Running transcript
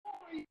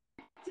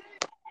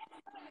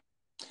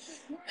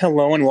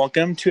Hello and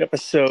welcome to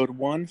episode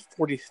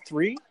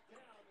 143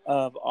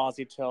 of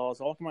Aussie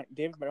Tells. Welcome,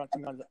 David,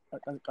 on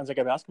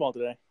Gonzaga basketball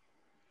today.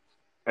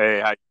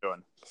 Hey, how you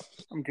doing?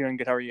 I'm doing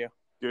good. How are you?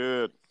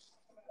 Good.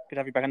 Good to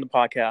have you back on the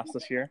podcast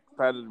this year.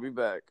 Excited to be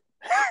back.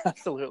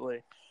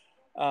 Absolutely.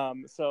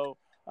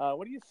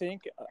 What do you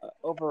think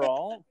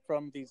overall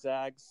from the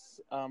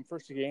Zags'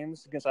 first two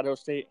games against Idaho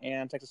State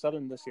and Texas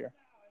Southern this year?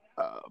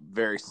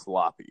 Very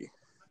sloppy.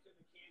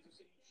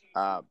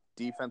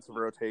 Defensive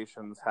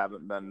rotations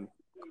haven't been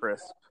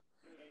crisp.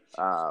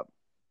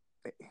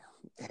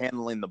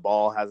 Handling the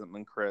ball hasn't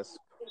been crisp.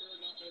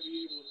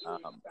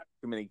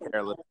 Too many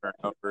careless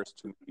turnovers,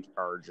 too many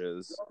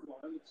charges.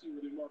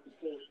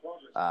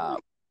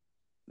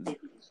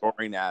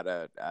 Scoring at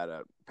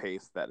a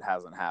pace that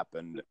hasn't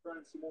happened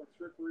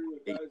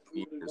in 8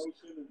 years.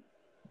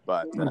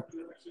 But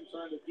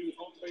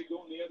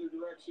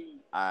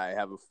I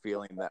have a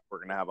feeling that we're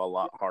going to have a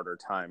lot harder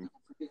time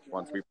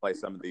once we play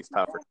some of these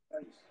tougher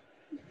teams,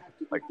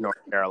 like North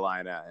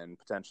Carolina and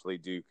potentially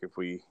Duke if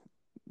we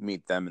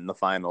meet them in the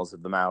finals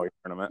of the Maui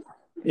tournament.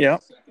 Yeah,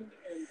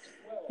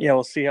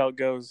 we'll see how it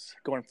goes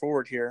going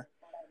forward here.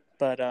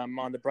 But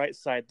on the bright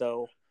side,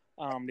 though,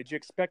 did you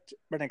expect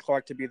Brendan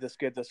Clark to be this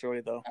good this early,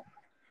 though?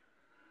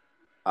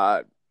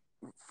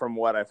 From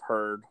what I've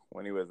heard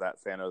when he was at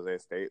San Jose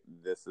State,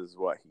 this is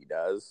what he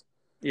does.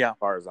 Yeah. As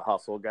far as a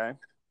hustle guy,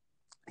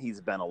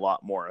 he's been a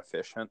lot more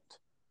efficient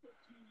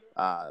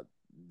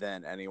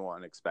than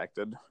anyone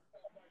expected.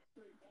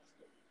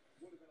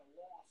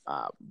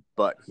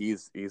 But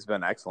he's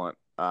been excellent.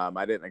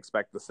 I didn't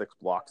expect the 6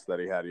 blocks that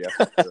he had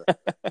yesterday.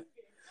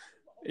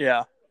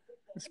 Yeah,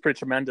 it's pretty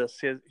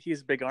tremendous.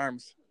 He's big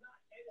arms.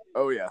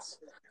 Oh yes,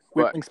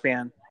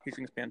 wingspan. He's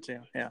wingspan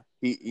too. Yeah,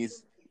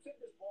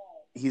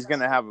 he's going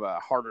to have a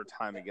harder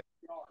time against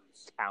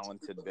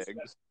talented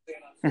bigs,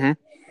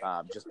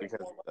 just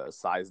because of the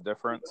size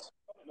difference.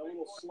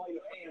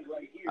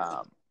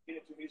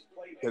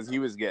 Because he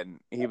was getting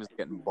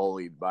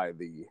bullied by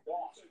the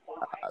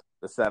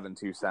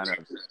 7-2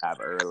 center at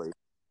early.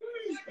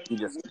 He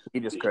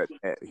just couldn't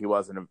hit. He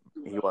wasn't a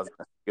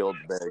skilled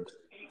big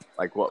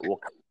like what we'll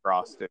come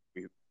across if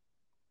we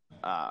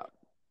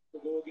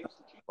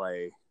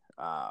play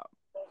a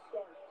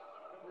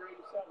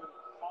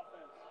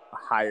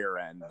higher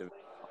end.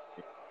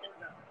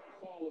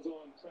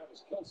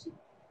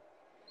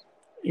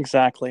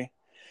 Exactly.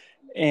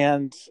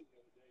 And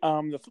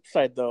the flip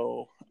side,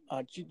 though,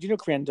 Gino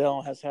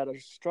Crandell has had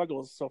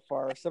struggles so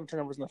far. 7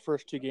 turnovers in the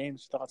first 2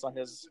 games. Thoughts on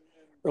his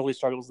early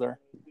struggles there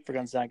for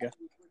Gonzaga?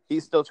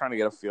 He's still trying to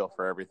get a feel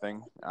for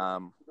everything.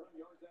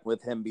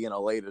 With him being a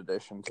late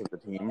addition to the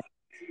team,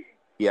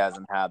 he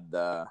hasn't had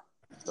the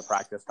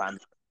practice time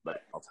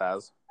that else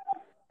has.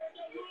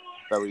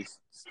 So he's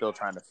still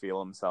trying to feel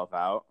himself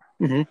out.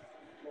 Mm-hmm.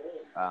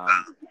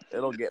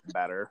 It'll get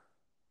better.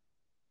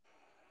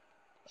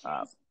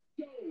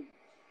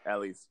 At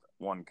least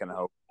one can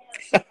hope.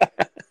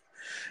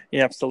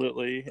 Yeah,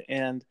 absolutely.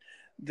 And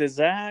the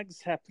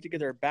Zags have put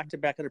together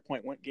back-to-back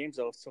 100-point games,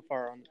 though, so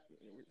far on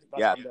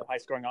the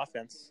high-scoring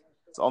offense.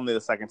 It's only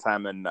the second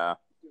time in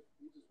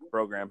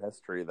program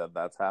history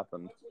that's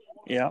happened.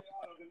 Yeah.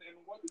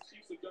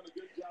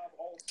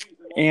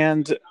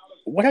 And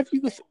what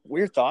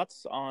your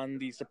thoughts on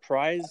the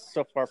surprise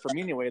so far for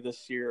me anyway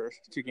this year,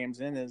 2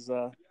 games in, is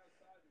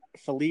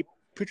Filip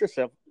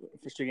Putrasev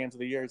for 2 games of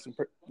the year. He's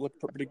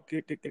looked pretty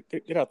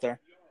good out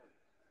there.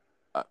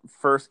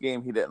 First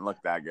game, he didn't look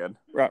that good.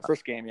 Right,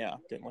 first game, yeah.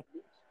 Didn't look.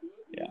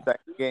 Yeah.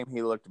 Second game,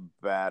 he looked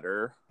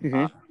better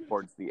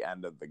towards the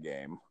end of the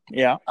game.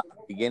 Yeah.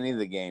 Beginning of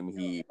the game,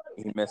 he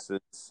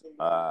misses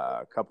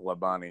a couple of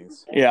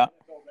bunnies. Yeah.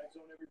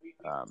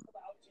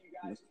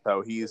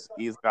 So he's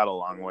got a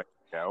long way to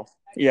go.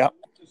 Yeah.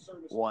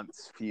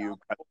 Once Few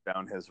cuts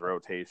down his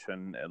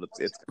rotation,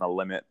 it's going to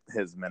limit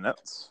his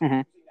minutes.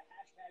 Mm-hmm.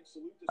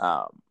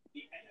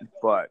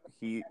 But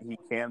he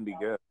can be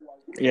good.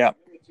 Yeah.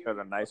 Got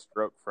a nice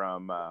stroke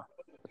from the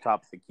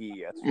top of the key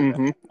yesterday.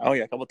 Mm-hmm. Oh,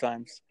 yeah, a couple of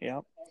times.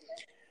 Yeah.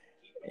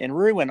 And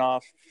Rui went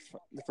off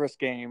the first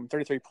game,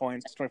 33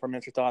 points, 24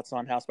 minutes. Your thoughts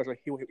on how special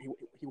he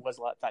was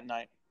that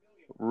night?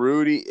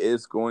 Rudy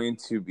is going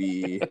to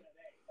be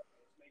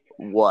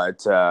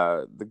what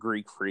the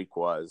Greek Freak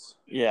was.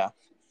 Yeah.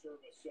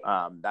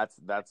 That's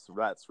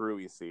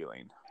Rui's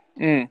ceiling.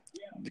 The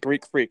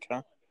Greek Freak,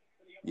 huh?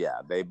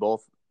 Yeah, they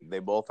both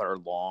are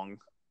long.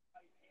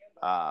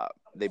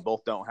 They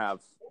both don't have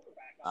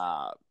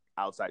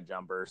outside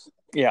jumpers.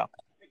 Yeah.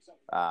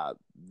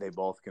 They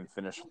both can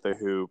finish the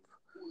hoop.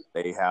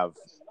 They have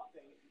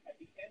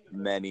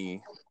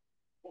many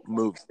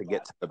moves to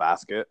get to the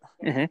basket.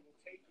 Mm-hmm.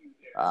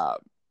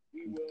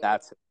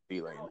 That's his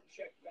feeling.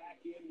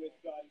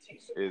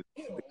 Is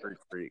the Greek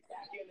Freak.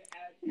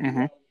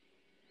 Mm-hmm.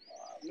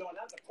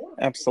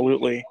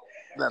 Absolutely.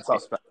 That's how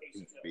special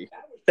he could be.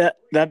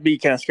 That'd be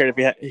kind of scary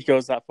if he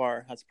goes that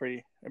far. That'd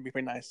be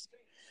pretty nice.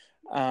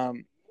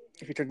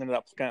 If he turns into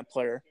that kind of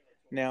player.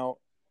 Now,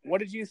 what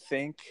did you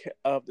think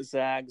of the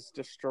Zags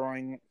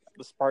destroying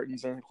the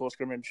Spartans in a close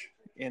scrimmage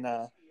in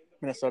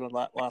Minnesota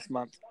last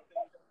month?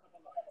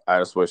 I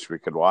just wish we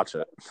could watch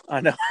it.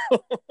 I know.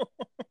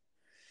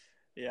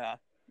 Yeah.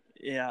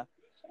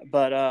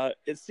 But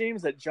it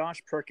seems that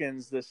Josh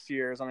Perkins this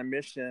year is on a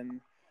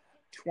mission.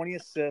 20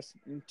 assists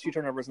and 2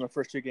 turnovers in the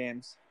first 2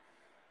 games.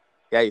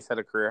 Yeah, he set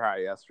a career high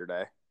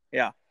yesterday.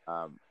 Yeah.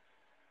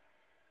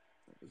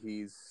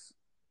 He's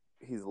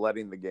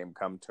letting the game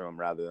come to him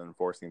rather than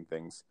forcing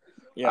things.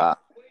 Yeah.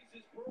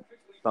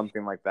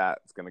 Something like that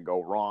is going to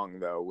go wrong,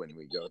 though, when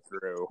we go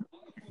through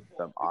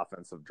some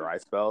offensive dry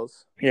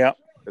spells. Yeah.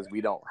 Because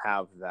we don't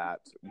have that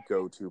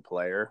go-to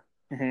player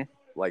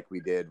like we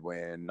did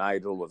when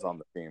Nigel was on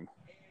the team.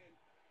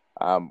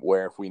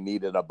 Where if we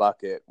needed a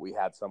bucket, we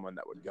had someone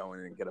that would go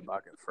in and get a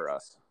bucket for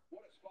us.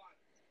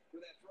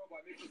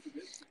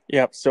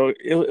 Yep. So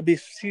it'll be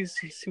see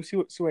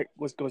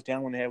what goes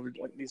down when they have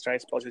these dry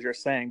spells, as you're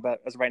saying.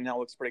 But as of right now, it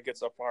looks pretty good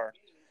so far.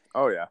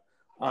 Oh yeah,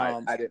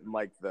 I didn't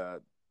like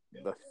the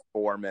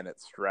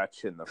 4-minute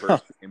stretch in the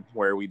first game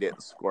where we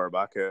didn't score a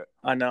bucket.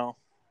 I know.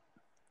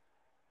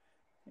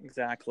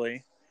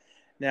 Exactly.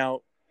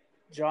 Now,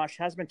 Josh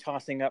has been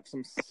tossing up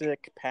some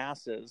sick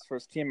passes for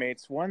his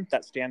teammates. One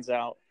that stands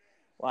out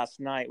last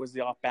night was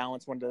the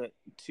off-balance one to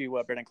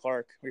Brandon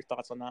Clark. What are your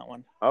thoughts on that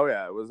one? Oh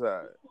yeah,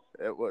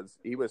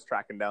 he was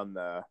tracking down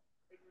the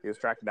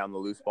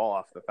loose ball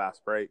off the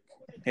fast break.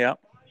 Yeah.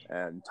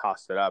 And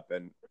tossed it up,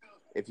 and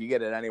if you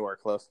get it anywhere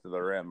close to the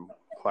rim,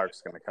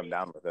 Clark's going to come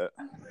down with it.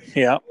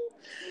 Yeah.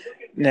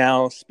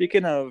 Now,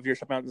 speaking of, you were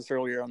talking about this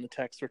earlier on the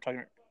text, we're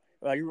talking.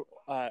 Are you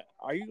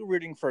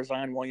rooting for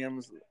Zion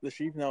Williams this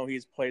year, even though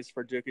he plays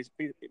for Duke?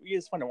 He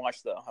is fun to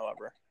watch, though.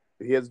 However,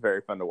 he is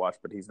very fun to watch,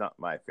 but he's not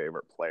my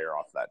favorite player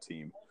off that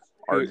team.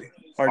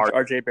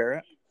 RJ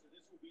Barrett.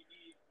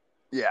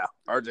 Yeah,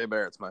 RJ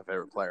Barrett's my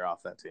favorite player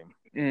off that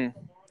team.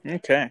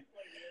 Okay,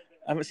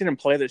 I haven't seen him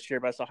play this year,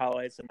 but I saw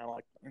highlights and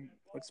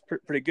looks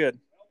pretty good.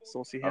 So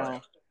we'll see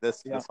how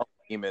this whole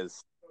team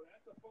is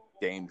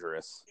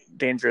dangerous.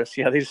 Dangerous,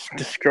 yeah. They just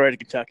destroyed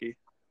Kentucky.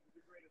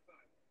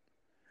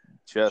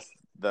 Just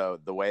the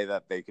way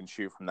that they can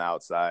shoot from the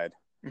outside,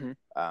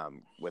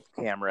 with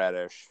Cam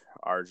Reddish,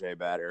 RJ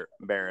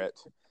Barrett,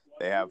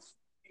 they have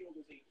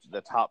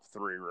the top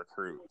 3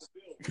 recruits.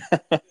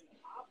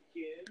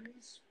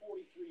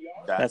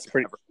 That's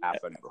pretty never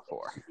happened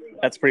before.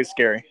 That's pretty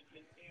scary.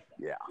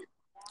 Yeah,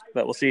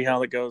 but we'll see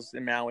how it goes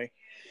in Maui.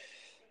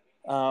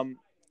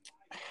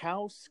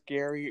 How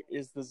scary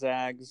is the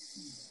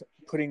Zags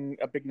putting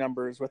up big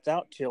numbers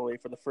without Tilly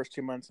for the first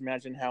 2 months?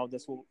 Imagine how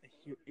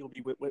he'll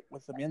be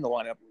with them in the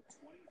lineup.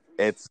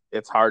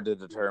 It's hard to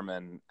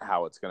determine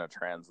how it's going to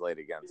translate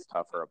against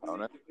tougher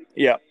opponents.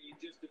 Yeah.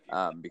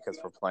 Because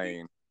we're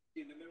playing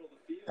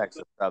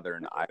Texas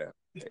Southern, Idaho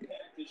State.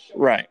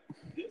 Right.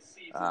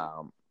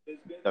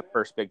 The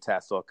first big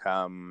test will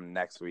come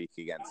next week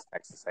against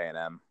Texas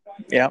A&M.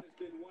 Yeah.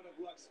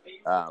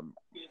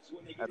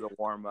 As a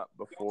warm up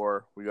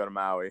before we go to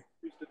Maui.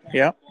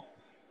 Yeah.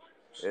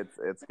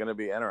 It's going to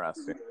be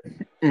interesting.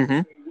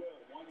 Mm-hmm.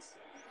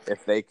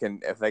 If they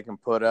can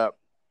put up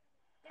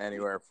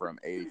anywhere from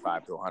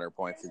 85 to 100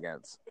 points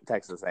against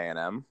Texas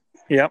A&M.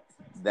 Yep.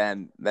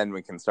 Then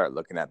we can start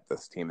looking at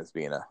this team as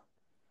being a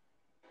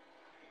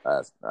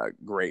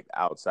great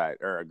outside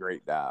or a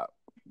great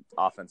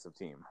offensive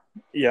team.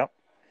 Yep.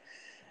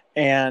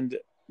 And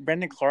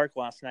Brandon Clark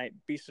last night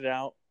beasted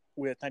out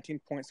with 19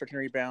 points, 13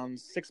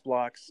 rebounds, 6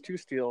 blocks, 2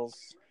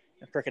 steals,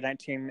 and Perk at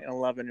 19 and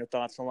 11. Your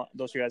thoughts on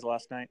those 2 guys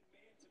last night?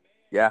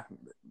 Yeah,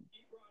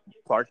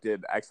 Clark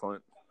did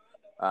excellent.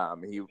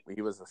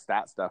 He was a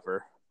stat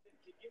stuffer.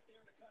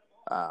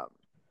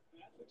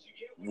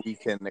 We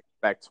can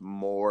expect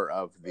more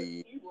of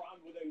him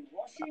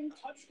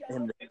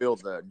to fill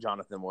the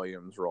Jonathan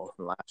Williams role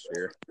from last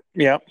year.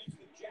 Yep.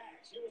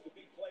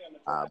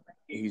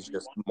 He's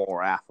just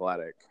more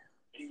athletic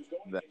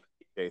than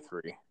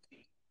J3.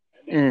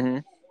 Mm-hmm.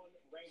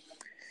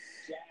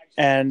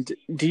 And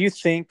do you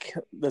think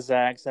the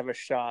Zags have a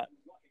shot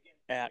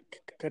at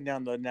cutting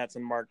down the Nets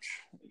in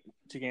March,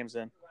 2 games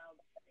in?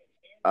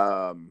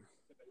 I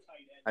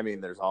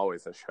mean, there's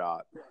always a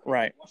shot.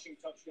 Right.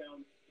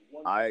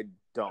 I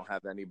don't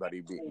have anybody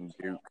beating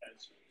Duke.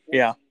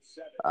 Yeah.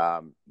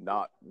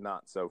 Not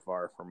so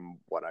far from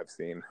what I've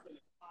seen.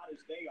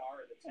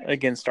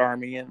 Against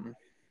Army and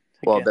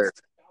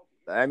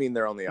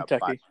they're only up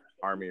Kentucky.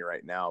 5 Army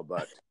right now,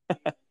 but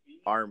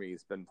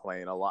Army's been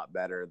playing a lot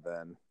better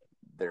than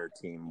their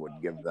team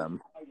would give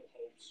them.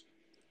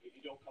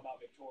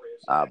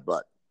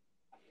 But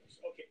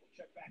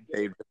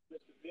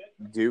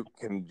Duke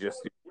can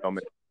just do so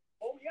many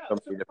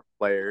different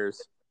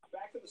players.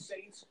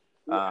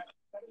 Zion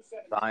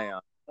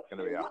is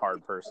going to be a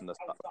hard person to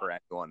stop for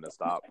anyone to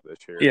stop this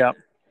year.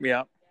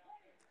 Yeah.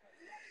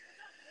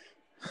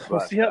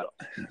 We'll see how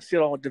it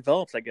all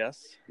develops, I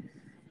guess,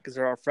 because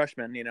they're all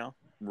freshmen,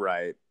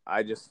 Right.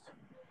 I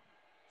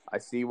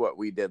see what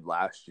we did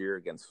last year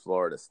against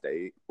Florida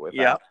State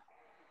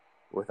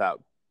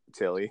without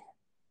Tilly.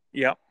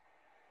 Yep.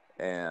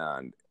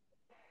 And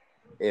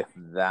if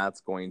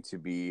that's going to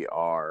be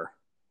our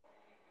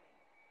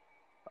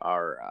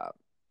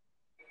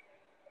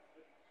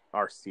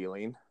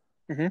ceiling,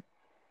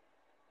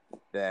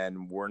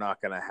 then we're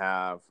not going to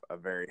have a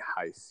very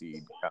high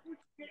seed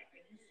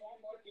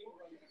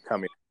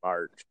coming in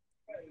March.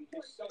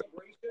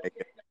 Make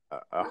it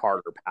a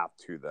harder path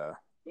to the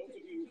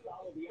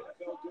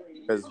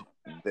because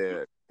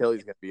the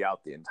Philly's going to be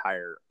out the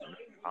entire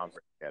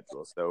conference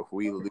schedule. So if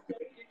we lose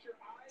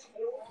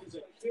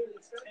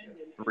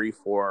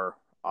 3-4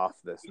 off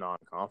this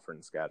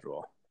non-conference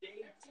schedule,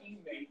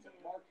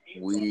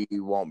 we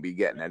won't be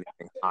getting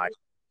anything high.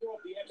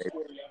 Maybe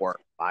 4 or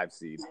 5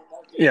 seed.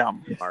 Yeah.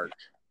 March.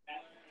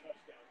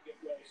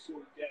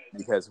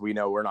 Because we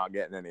know we're not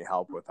getting any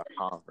help with our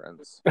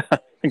conference.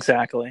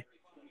 Exactly.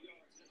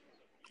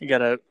 You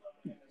gotta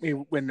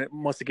win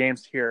most of the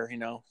games here,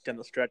 down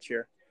the stretch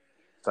here.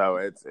 So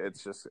it's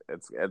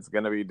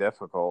going to be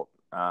difficult.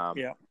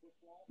 Yeah.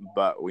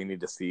 But we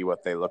need to see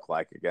what they look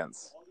like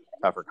against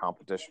tougher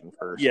competition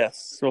first.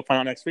 Yes, we'll find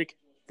out next week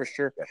for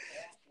sure. Yeah.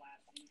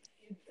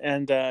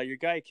 And your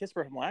guy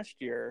Kisper from last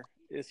year,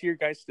 is he your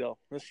guy still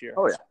this year?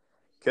 Oh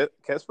yeah,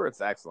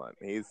 Kisper's excellent.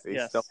 He's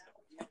still.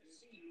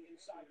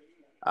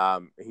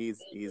 He's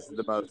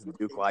the most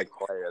Duke-like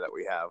player that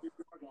we have.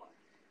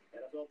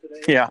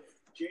 Yeah.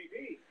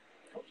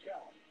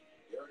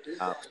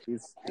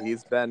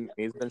 He's been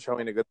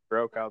showing a good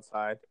stroke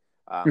outside.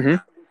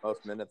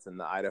 Most minutes in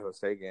the Idaho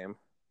State game.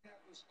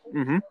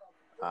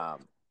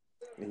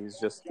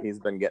 He's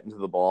been getting to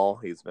the ball.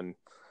 He's been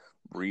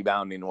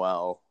rebounding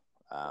well.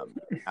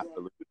 After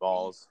losing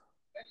balls,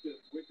 he's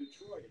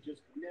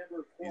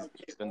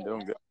been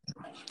doing good.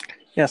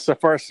 Yeah, so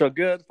far so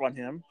good on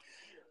him.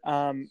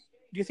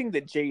 Do you think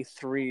that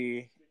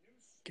J3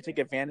 can take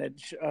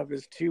advantage of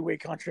his 2-way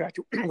contract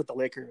with the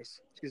Lakers?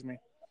 Excuse me.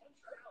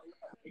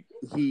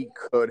 He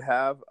could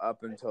have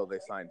up until they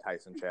signed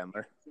Tyson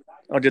Chandler.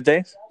 Oh, did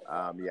they?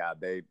 Yeah,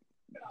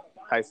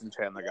 Tyson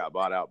Chandler got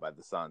bought out by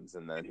the Suns,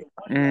 and then he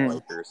signed the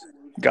Lakers.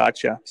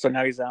 Gotcha. So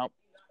now he's out.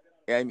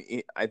 Yeah, I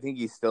mean, I think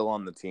he's still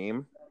on the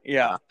team.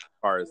 Yeah. As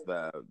far as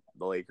the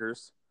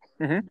Lakers,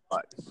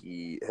 but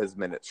his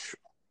minutes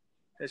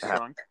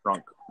have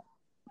shrunk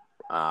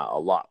a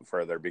lot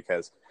further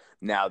because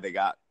now they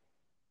got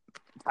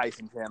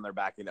Tyson Chandler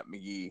backing up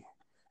McGee,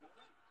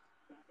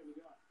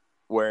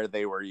 where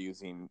they were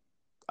using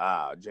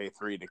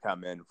J3 to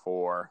come in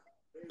for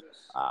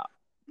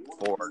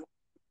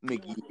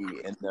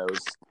McGee in those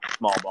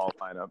small ball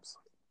lineups.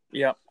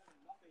 Yep.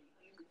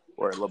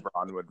 Where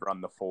LeBron would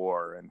run the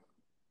 4 and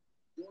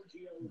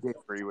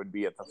J3 would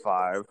be at the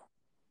 5.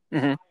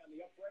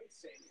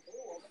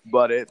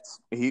 But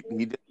he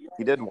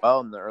did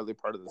well in the early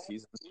part of the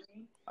season.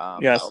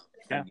 Yes.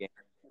 The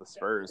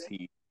Spurs,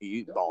 he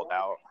balled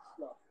out.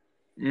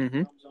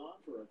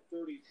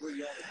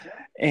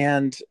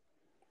 And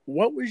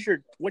what's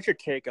your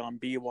take on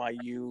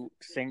BYU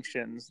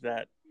sanctions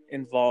that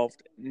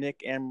involved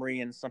Nick Emery,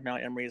 and somehow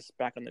Emery is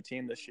back on the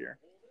team this year?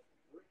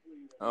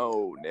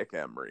 Oh, Nick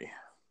Emery.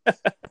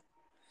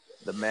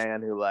 The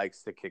man who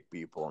likes to kick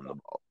people in the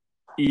ball.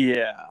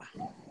 Yeah.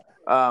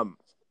 I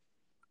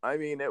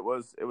mean, it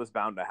was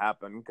bound to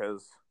happen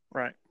because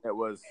right. It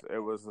was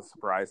a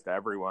surprise to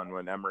everyone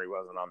when Emery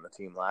wasn't on the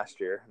team last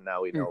year.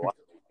 Now we know why.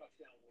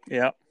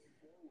 Yeah.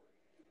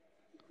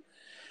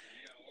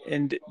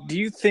 And do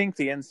you think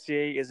the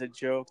NCAA is a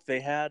joke?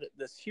 They had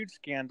this huge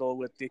scandal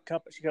with the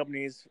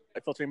companies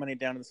filtering money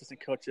down to the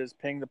assistant coaches,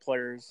 paying the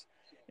players,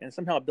 and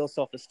somehow Bill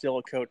Self is still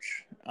a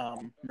coach.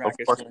 Of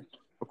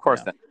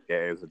course, the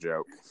NCAA is a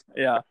joke.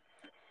 Yeah.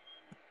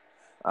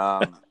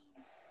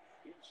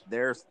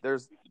 There's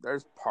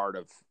part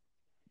of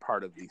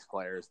these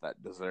players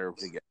that deserve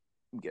to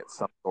get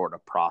some sort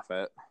of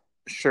profit.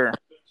 Sure.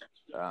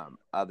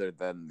 Other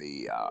than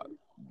the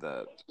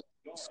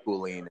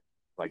schooling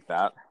like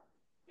that.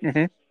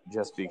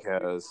 Just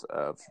because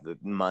of the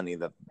money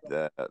that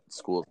the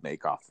schools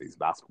make off these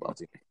basketball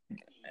teams.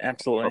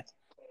 Absolutely.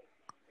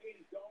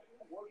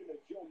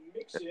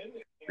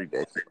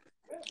 Ridiculous.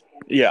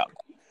 Yeah.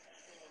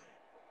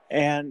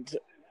 And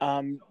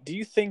do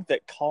you think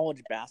that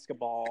college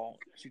basketball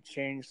should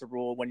change the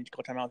rule when you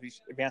call timeout, you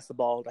advance the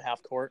ball to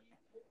half court?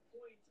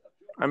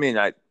 I mean,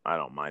 I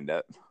don't mind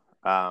it.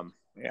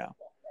 Yeah.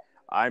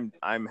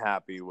 I'm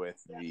happy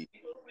with the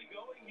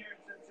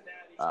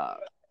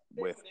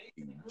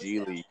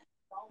G League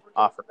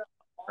offer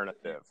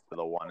alternative to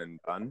the one and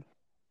done.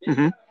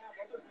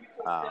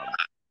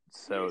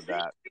 So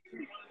that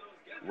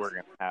we're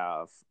gonna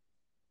have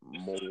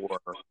more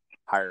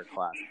higher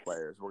class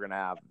players. We're gonna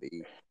have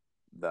the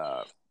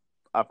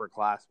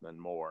upperclassmen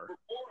more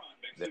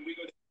than we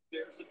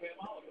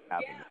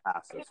have in the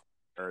past,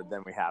 or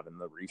than we have in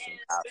the recent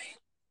past.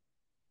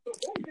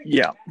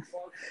 Yeah,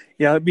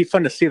 it'd be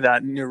fun to see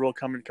that new rule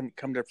come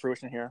to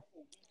fruition here.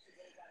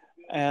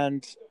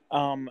 And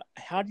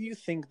how do you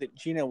think that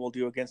Gino will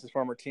do against his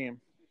former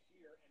team?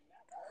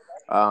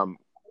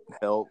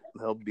 He'll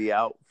be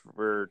out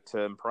to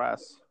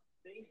impress.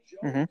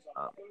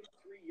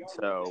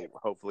 So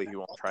hopefully he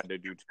won't try to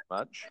do too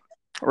much.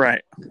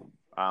 Right.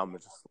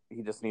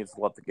 He just needs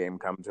to let the game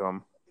come to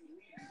him.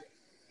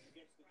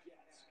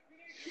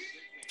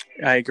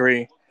 I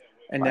agree.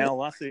 And now,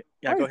 lastly,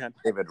 Why go is ahead.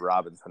 David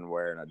Robinson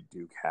wearing a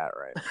Duke hat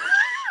right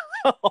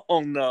now? Oh,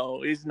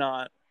 no, he's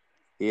not.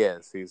 He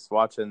is. He's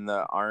watching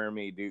the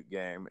Army Duke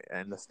game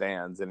in the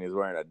stands, and he's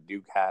wearing a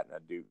Duke hat and a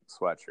Duke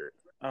sweatshirt.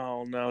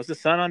 Oh, no. Is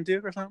his son on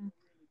Duke or something?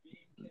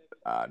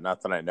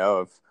 Not that I know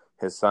of.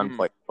 His son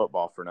played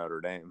football for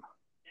Notre Dame.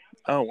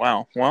 Oh,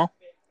 wow. Well,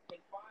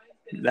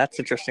 that's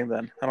interesting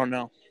then. I don't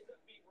know.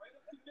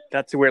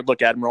 That's a weird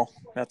look, Admiral.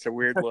 That's a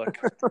weird look.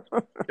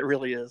 It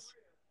really is.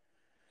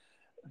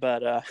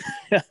 But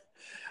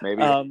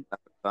maybe he has a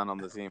son on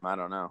the team. I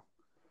don't know.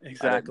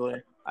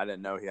 Exactly. I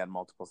didn't know he had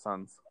multiple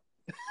sons.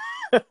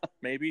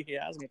 Maybe he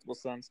has multiple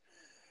sons.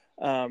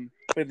 In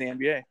the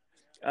NBA.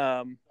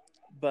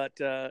 But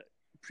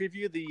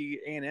preview the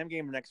A&M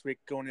game next week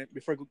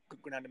before going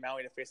down to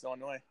Maui to face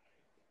Illinois.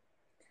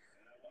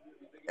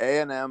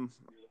 A&M,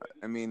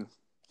 I mean,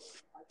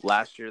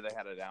 last year they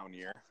had a down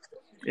year.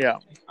 Yeah.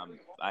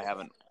 I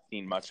haven't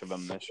seen much of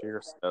them this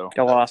year, so.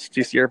 They lost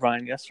GC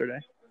Irvine yesterday.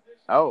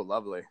 Oh,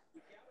 lovely.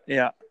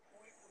 Yeah.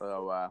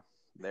 So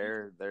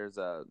there's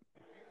a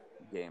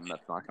game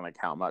that's not going to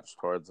count much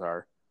towards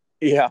our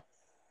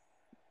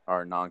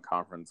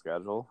non-conference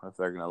schedule if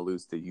they're going to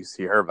lose to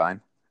UC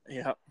Irvine.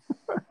 Yeah.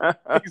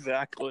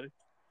 Exactly.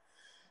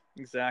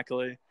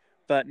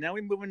 But now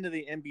we move into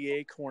the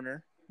NBA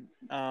corner.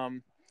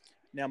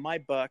 Now my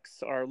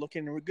Bucks are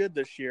looking good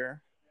this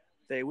year.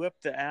 They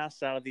whipped the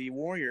ass out of the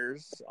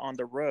Warriors on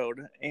the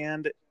road,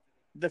 and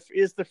the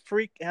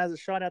Freak has a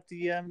shot at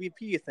the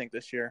MVP. You think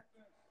this year?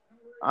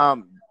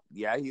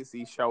 Yeah, he's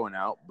showing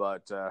out,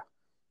 but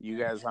you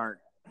guys aren't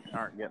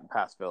getting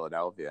past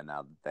Philadelphia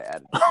now that they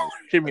added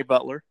Jimmy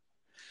Butler.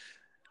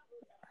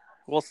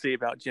 We'll see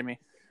about Jimmy.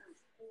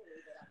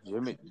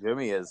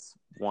 Jimmy is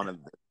one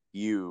of the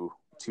few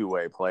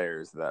two-way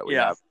players that we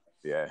have.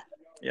 Yeah,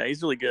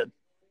 he's really good,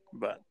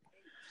 but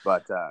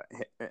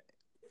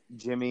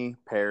Jimmy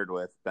paired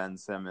with Ben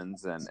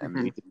Simmons and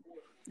Embiid,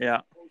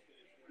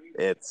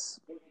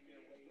 it's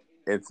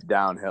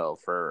downhill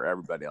for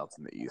everybody else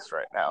in the East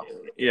right now.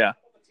 Yeah,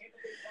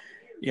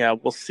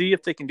 we'll see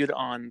if they can do it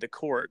on the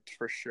court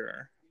for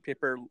sure.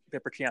 Paper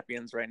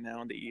champions right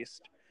now in the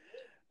East.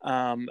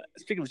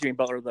 Speaking of Jimmy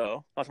Butler,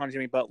 though, I was on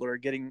Jimmy Butler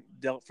getting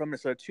dealt from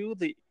Minnesota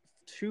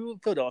to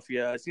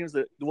Philadelphia. It seems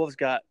that the Wolves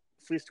got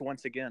fleeced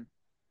once again.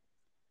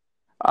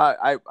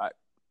 The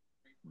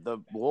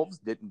Wolves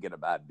didn't get a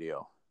bad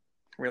deal.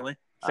 Really?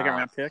 Second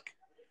round pick?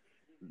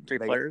 Three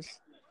players?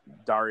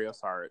 Dario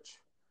Saric.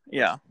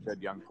 Yeah.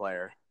 Good young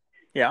player.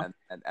 Yeah.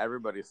 And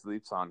everybody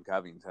sleeps on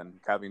Covington.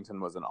 Covington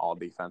was an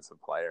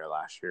all-defensive player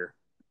last year.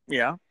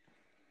 Yeah.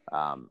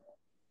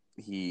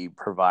 He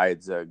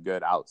provides a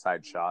good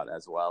outside shot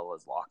as well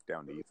as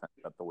lockdown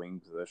defense at the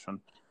wing position.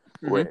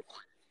 Which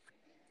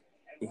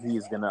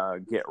he's going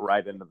to get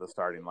right into the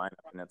starting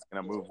lineup, and it's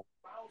going to move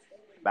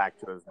back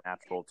to his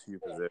natural two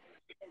position.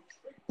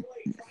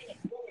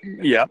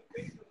 Yeah.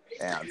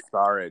 And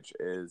Saric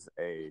is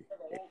a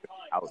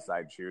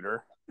outside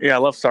shooter. Yeah, I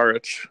love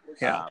Saric.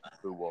 Yeah.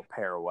 Who will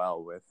pair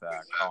well with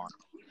Colin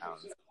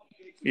Towns.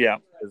 Yeah.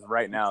 Because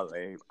right now,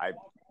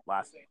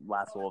 last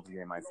Wolves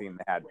game I seen,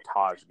 they had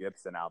Taj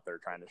Gibson out there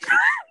trying to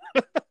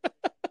shoot.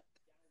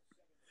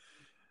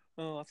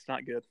 Oh, that's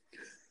not good.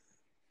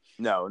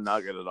 No,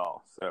 not good at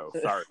all. So,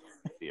 sorry.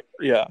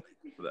 Yeah.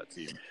 For that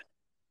team.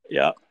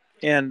 Yeah.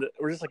 And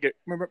we're just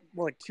we're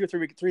like 2 or 3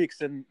 weeks,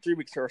 3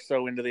 weeks or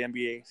so into the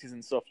NBA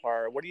season so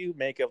far. What do you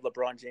make of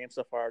LeBron James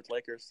so far at the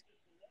Lakers?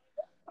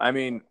 I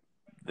mean,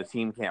 the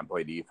team can't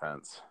play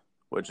defense,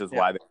 which is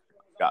why they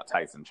got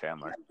Tyson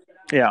Chandler.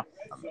 Yeah.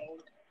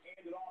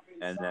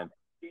 And then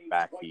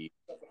back he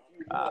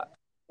helped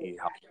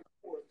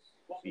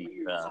beat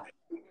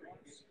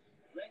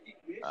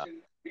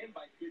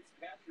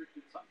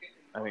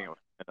I think it was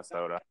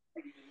Minnesota.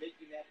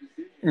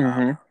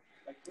 Mm-hmm.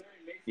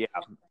 He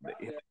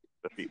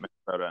defeat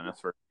Minnesota in his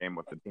first game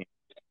with the team.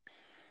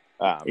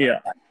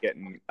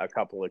 Getting a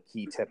couple of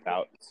key tip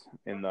outs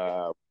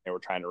they were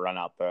trying to run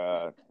out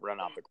the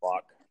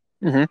clock.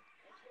 Mm-hmm.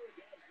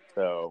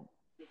 So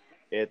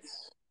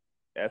it's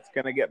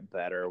gonna get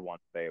better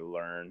once they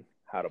learn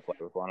how to play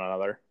with one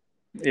another.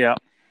 Yeah.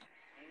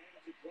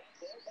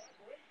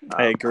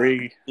 I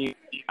agree.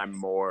 I'm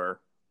more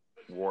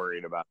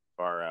worried about as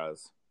far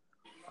as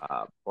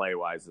play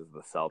wise is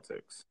the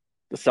Celtics.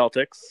 The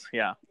Celtics,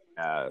 yeah.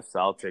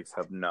 Celtics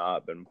have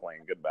not been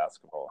playing good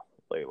basketball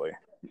lately.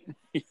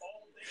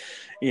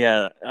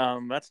 Yeah,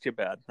 that's too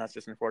bad. That's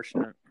just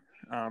unfortunate.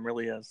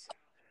 Really is.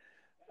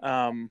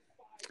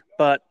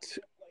 But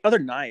other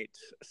night,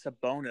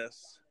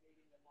 Sabonis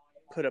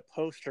put a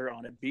poster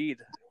on Embiid.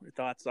 Your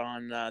thoughts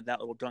on that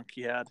little dunk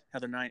he had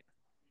other night?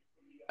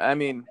 I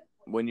mean,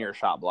 when you're a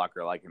shot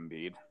blocker like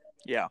Embiid,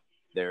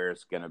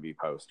 there's going to be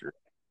posters.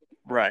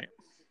 Right.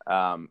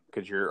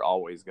 Because you're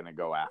always going to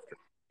go after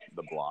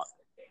the block.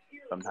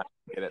 Sometimes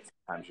you get it,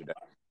 sometimes you don't.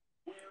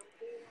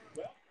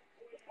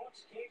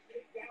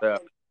 So,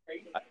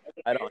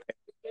 I don't think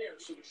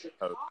it's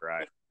post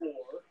right.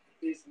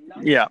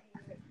 Yeah.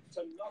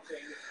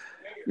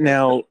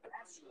 Now,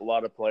 a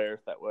lot of players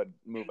that would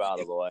move out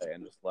of the way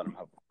and just let him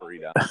have the referee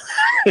down.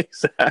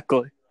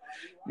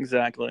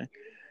 Exactly.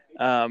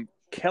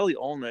 Kelly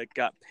Olynyk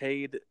got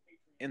paid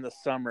in the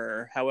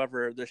summer.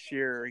 However, this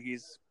year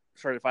he's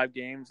started 5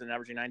 games and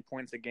averaging 9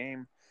 points a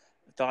game.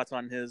 Thoughts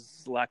on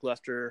his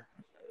lackluster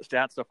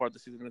stats so far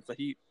this season with the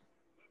Heat?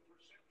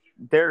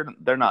 They're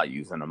not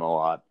using him a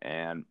lot,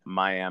 and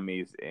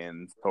Miami's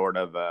in sort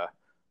of a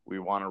we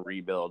want to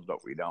rebuild,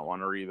 but we don't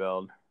want to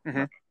rebuild.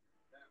 Mm-hmm.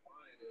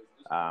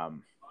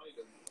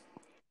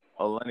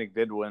 Olynyk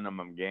did win him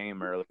a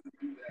game early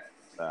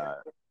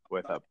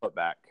with a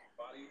putback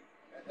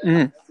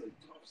Mm-hmm.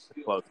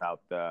 to close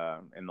out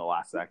in the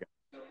last second.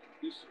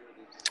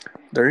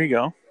 There you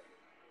go.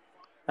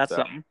 That's So,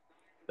 something.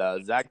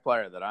 The Zach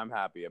player that I'm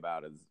happy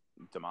about is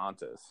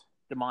Domantas.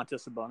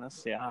 Domantas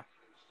Sabonis, yeah.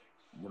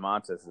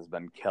 Domantas has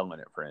been killing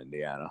it for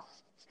Indiana.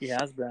 He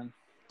has been.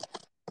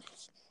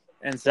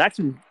 And Zach's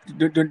been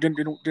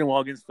doing well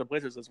against the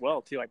Blazers as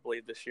well, too, I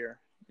believe, this year.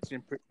 He's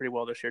doing pretty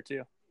well this year,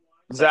 too.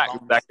 Zach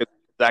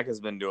has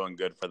been doing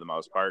good for the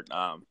most part.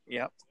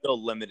 Yeah.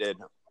 Still limited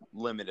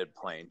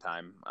playing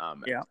time.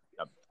 Yeah.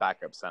 A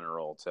backup center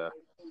role to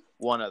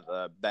one of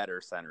the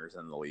better centers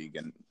in the league,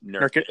 and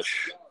Nurkic.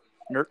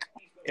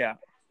 Yeah.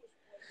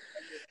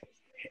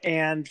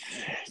 And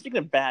speaking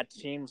of bad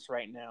teams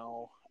right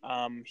now,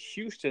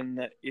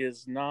 Houston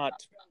is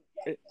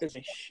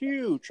in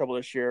huge trouble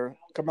this year.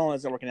 Carmelo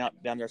isn't working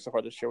out down there so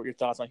far this year. What are your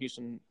thoughts on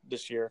Houston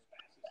this year?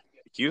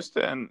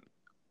 Houston,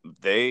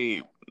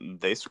 they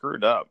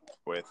screwed up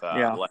with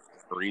letting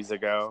Ariza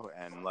go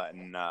and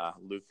letting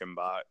Luke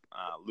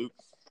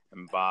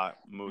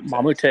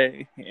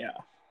Mamute, yeah.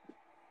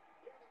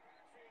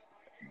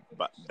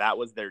 But that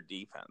was their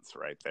defense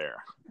right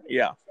there.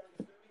 Yeah.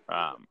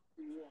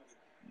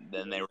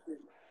 Then they were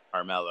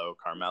Carmelo.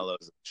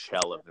 Carmelo's a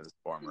shell of his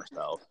former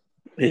self.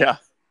 Yeah.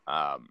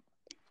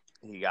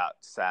 He got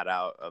sat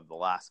out of the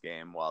last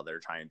game while they're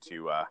trying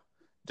to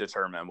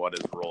determine what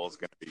his role is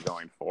going to be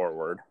going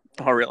forward.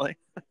 Oh, really?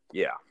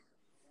 Yeah.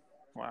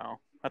 Wow.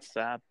 That's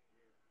sad.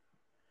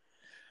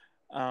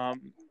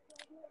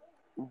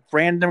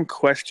 Random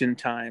question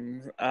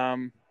time.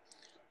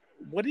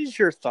 What is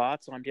your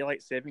thoughts on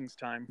daylight savings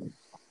time?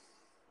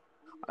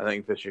 I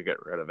think they should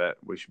get rid of it.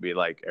 We should be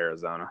like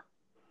Arizona.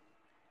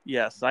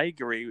 Yes, I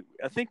agree.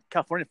 I think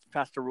California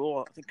passed a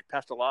rule. I think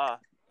passed a law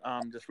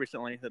just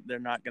recently that they're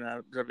not going to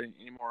observe it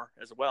anymore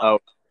as well. Oh,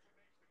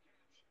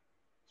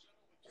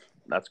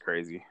 that's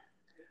crazy.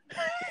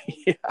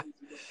 Yeah,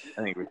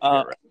 I think we should get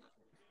rid of it.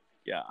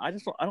 Yeah, I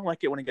don't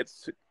like it when it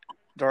gets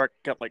dark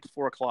at like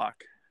 4:00,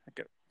 like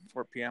at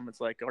 4 p.m. It's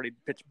like already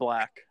pitch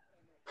black.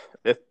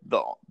 The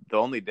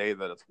only day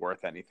that it's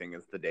worth anything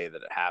is the day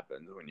that it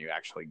happens, when you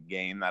actually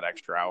gain that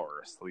extra hour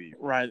of sleep.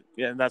 Right.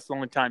 Yeah, that's the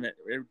only time it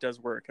does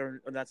work.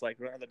 And that's like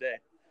another day.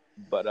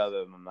 But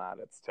other than that,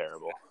 it's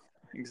terrible.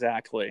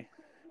 Exactly.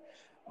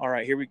 All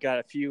right, here we got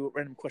a few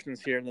random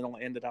questions here, and then I'll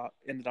end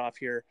it off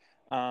here.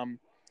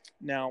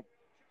 Now,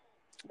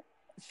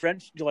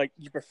 French.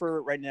 You prefer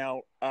right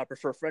now?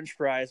 Prefer French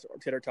fries or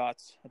tater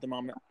tots at the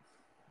moment?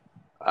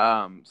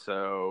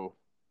 So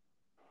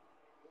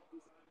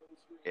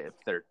if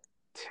they're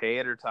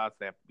tater tots,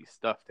 they have to be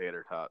stuffed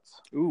tater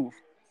tots. Ooh.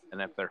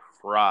 And if they're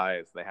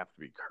fries, they have to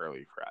be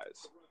curly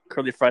fries.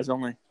 Curly fries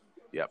only?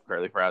 Yep,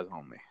 curly fries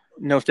only.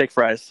 No steak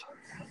fries?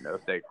 No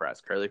steak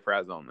fries. Curly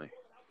fries only.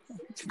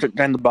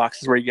 And the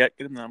box is where you get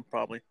them,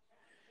 probably.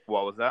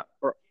 What was that?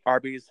 Or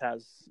Arby's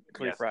has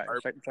curly fries.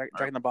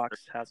 Jack in the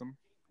Box has them.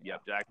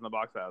 Yep, Jack in the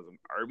Box has them.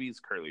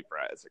 Arby's curly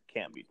fries. It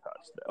can't be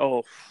touched, though.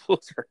 Oh,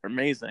 those are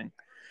amazing.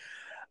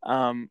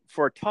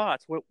 For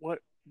tots, what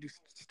do you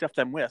stuff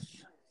them with?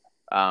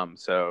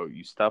 So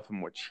you stuff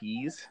them with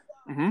cheese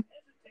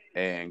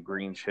and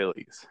green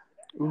chilies.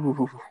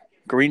 Ooh,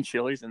 green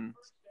chilies and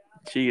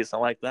cheese. I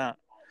like that.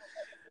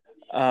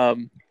 How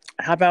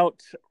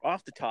about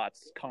off the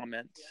tots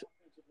comment?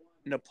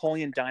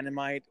 Napoleon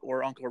Dynamite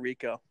or Uncle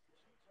Rico?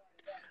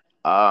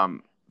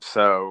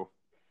 So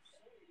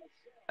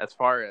as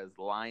far as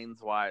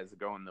lines wise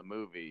go in the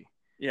movie,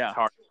 it's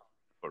hard to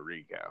Uncle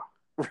Rico.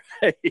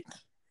 Right.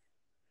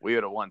 We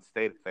would have won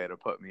state if they'd have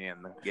put me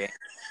in the game.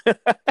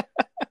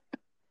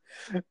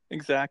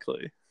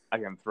 Exactly. I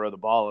can throw the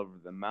ball over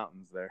the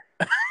mountains there.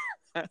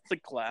 That's a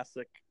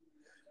classic.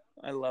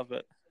 I love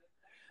it.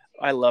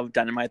 I love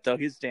Dynamite though.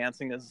 He's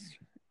dancing as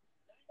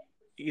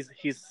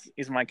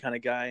he's my kind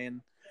of guy,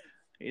 and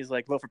he's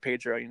like, vote for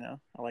Pedro.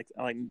 I like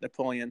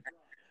Napoleon.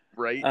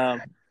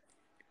 Right.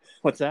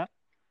 What's that?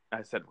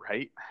 I said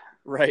right.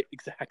 Right.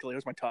 Exactly.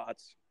 Those are my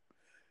tots.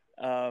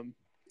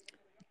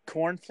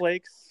 Corn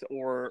flakes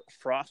or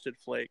Frosted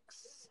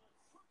Flakes?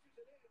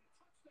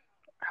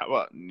 How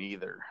about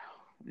neither?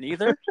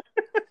 Neither?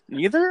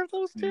 Neither of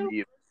those two?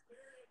 Neither.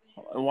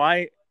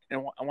 Why?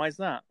 And why is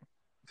that?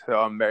 So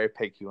I'm very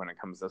picky when it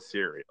comes to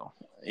cereal.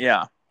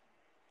 Yeah.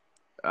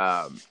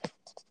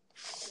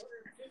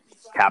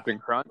 Captain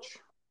Crunch.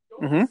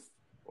 Mm-hmm.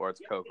 Or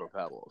it's Cocoa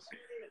Pebbles.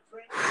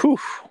 Whew.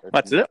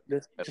 That's it?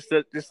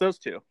 Just those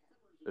two?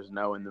 There's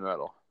no in the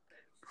middle.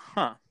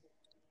 Huh.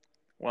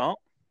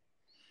 Well,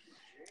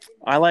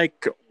 I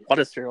like a lot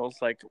of cereals.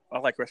 I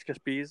like Rice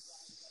Krispies.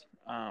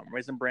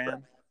 Raisin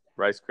Bran.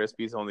 Rice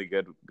Krispies only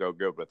go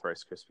good with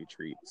Rice Krispie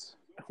treats.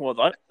 Well,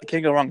 that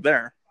can't go wrong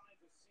there.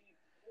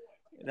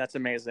 That's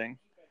amazing.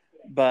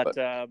 But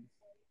I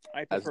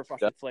prefer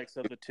Frosted Flakes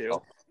of the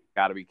two.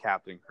 Got to be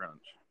Captain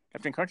Crunch.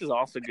 Captain Crunch is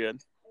also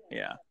good.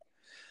 Yeah,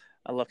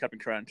 I love Captain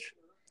Crunch.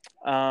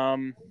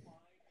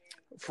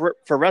 For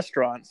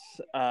restaurants,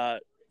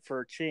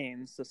 for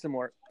chains, so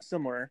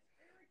similar.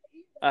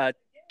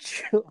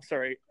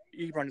 Sorry,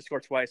 Ebron just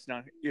scored twice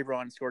now.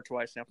 Ebron scored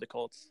twice now for the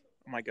Colts.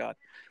 Oh my God,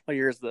 what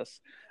year is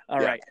this? All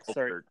right,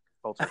 sorry.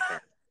 Culture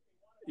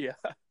Yeah,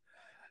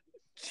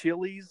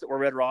 Chili's or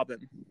Red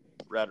Robin?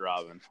 Red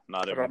Robin,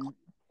 not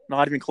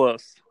even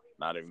close.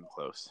 Not even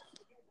close.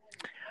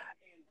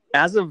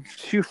 As of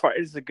 2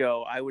 Fridays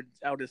ago, I would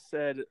have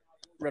said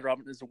Red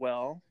Robin as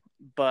well,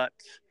 but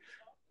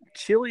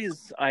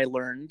Chili's, I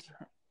learned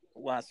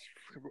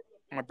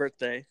my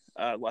birthday,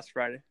 last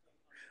Friday,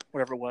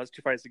 whatever it was,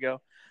 2 Fridays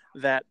ago,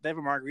 that they have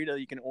a margarita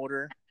you can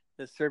order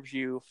that serves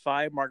you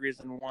 5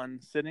 margaritas in one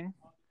sitting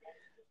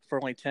for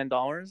only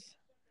 $10,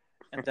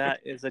 and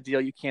that is a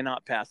deal you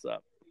cannot pass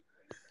up.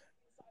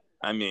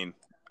 I mean,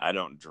 I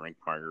don't drink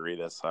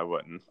margaritas, so I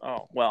wouldn't.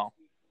 Oh, well.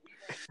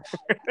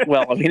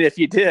 Well, I mean, if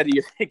you did,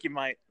 you think you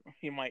might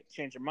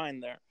change your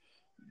mind there.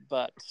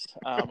 But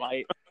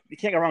you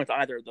can't go wrong with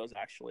either of those,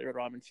 actually. Red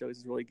Robin Chili's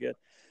is really good.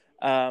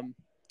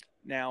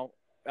 Now,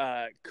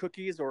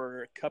 cookies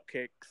or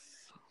cupcakes?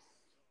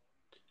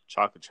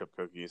 Chocolate chip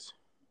cookies.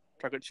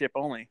 Chocolate chip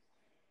only.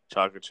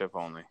 Chocolate chip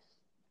only.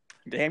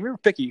 Damn, you're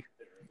picky.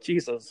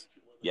 Jesus.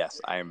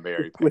 Yes, I am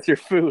very picky. With your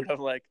food, I'm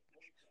like,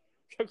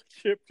 chocolate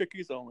chip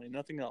cookies only,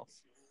 nothing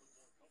else.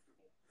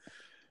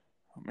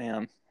 Oh,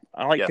 man,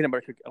 I like peanut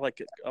butter cookies.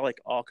 I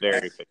like all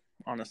cookies,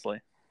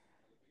 honestly.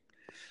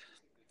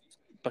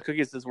 But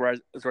cookies is where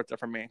it's at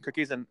for me.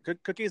 Cookies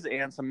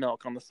and some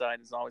milk on the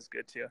side is always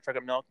good too.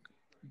 Chocolate milk,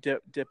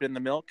 dip it in the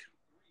milk.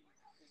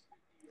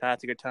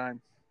 That's a good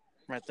time,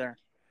 right there.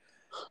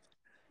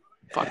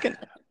 Fucking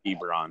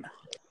Ebron.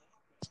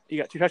 You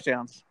got 2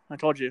 touchdowns. I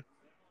told you.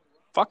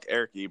 Fuck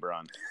Eric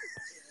Ebron.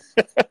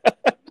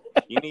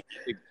 He needs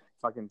to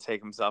fucking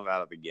take himself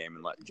out of the game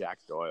and let Jack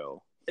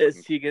Doyle.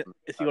 Is he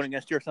going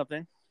against you or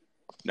something?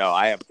 No,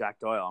 I have Jack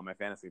Doyle on my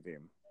fantasy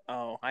team.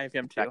 Oh, I have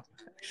him too.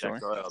 Jack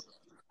Doyle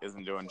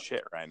isn't doing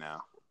shit right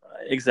now.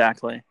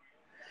 Exactly.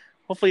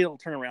 Hopefully it'll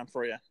turn around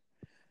for you.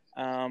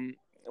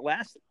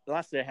 Last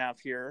I have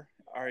here,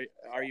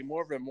 are you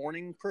more of a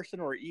morning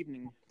person or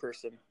evening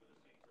person?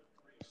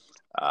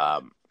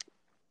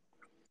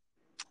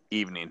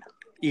 Evening.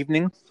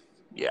 Evening?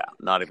 Yeah,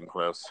 not even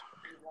close.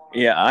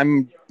 Yeah,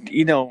 I'm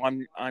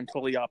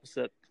totally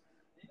opposite.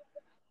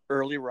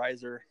 Early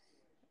riser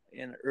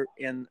and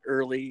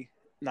early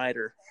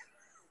nighter.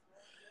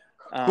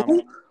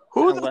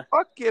 Who the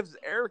fuck gives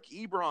Eric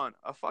Ebron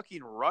a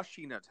fucking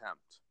rushing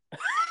attempt?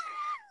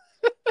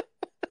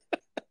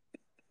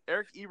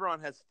 Eric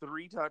Ebron has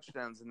 3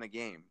 touchdowns in the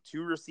game,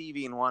 2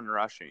 receiving, 1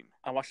 rushing.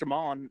 I watched them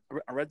all on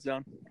Red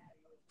Zone.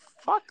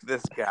 Fuck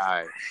this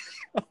guy.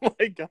 Oh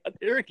my God,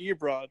 Eric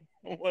Ebron.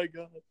 Oh my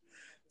God,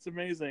 it's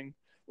amazing.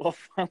 Well,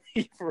 finally,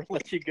 before I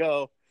let you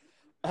go,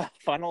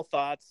 final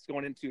thoughts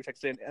going into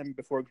Texas A&M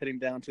before heading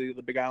down to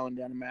the Big Island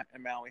down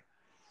in Maui.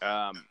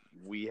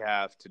 We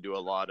have to do a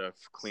lot of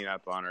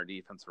cleanup on our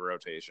defensive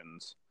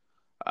rotations.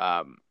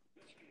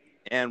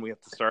 And we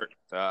have to start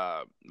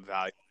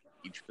valuing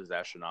each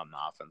possession on the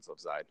offensive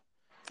side.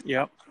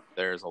 Yep.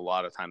 There's a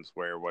lot of times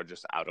where we're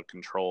just out of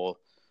control.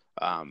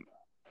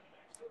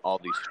 All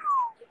these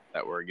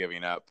that we're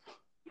giving up.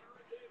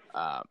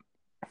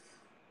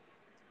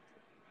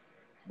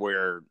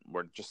 We're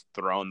just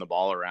throwing the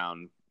ball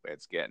around.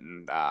 It's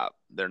getting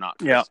they're not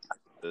crisp.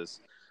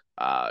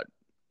 Yeah.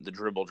 The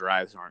dribble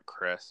drives aren't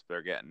crisp.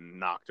 They're getting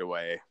knocked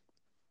away.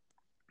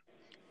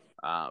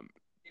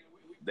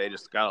 They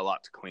just got a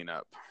lot to clean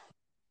up.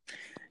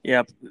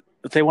 Yeah,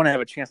 if they want to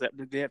have a chance,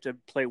 they have to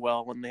play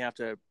well and they have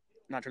to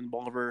not turn the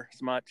ball over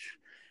as much.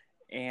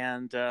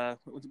 And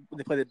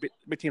they play the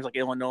big teams like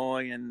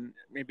Illinois and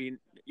maybe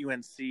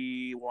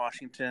UNC,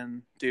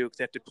 Washington, Duke.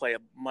 They have to play a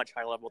much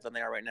higher level than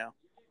they are right now.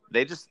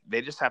 They just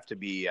have to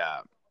be.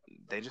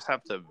 They just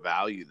have to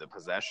value the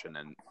possession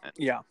and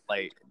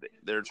play.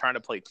 They're trying to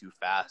play too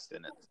fast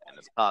and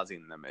it's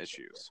causing them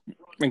issues.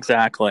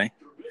 Exactly.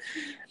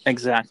 Well,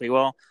 thanks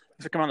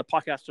for coming on the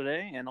podcast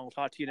today, and I'll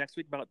talk to you next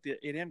week about the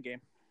A&M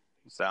game.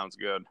 Sounds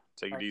good.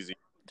 Take it easy.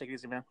 Take it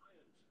easy, man.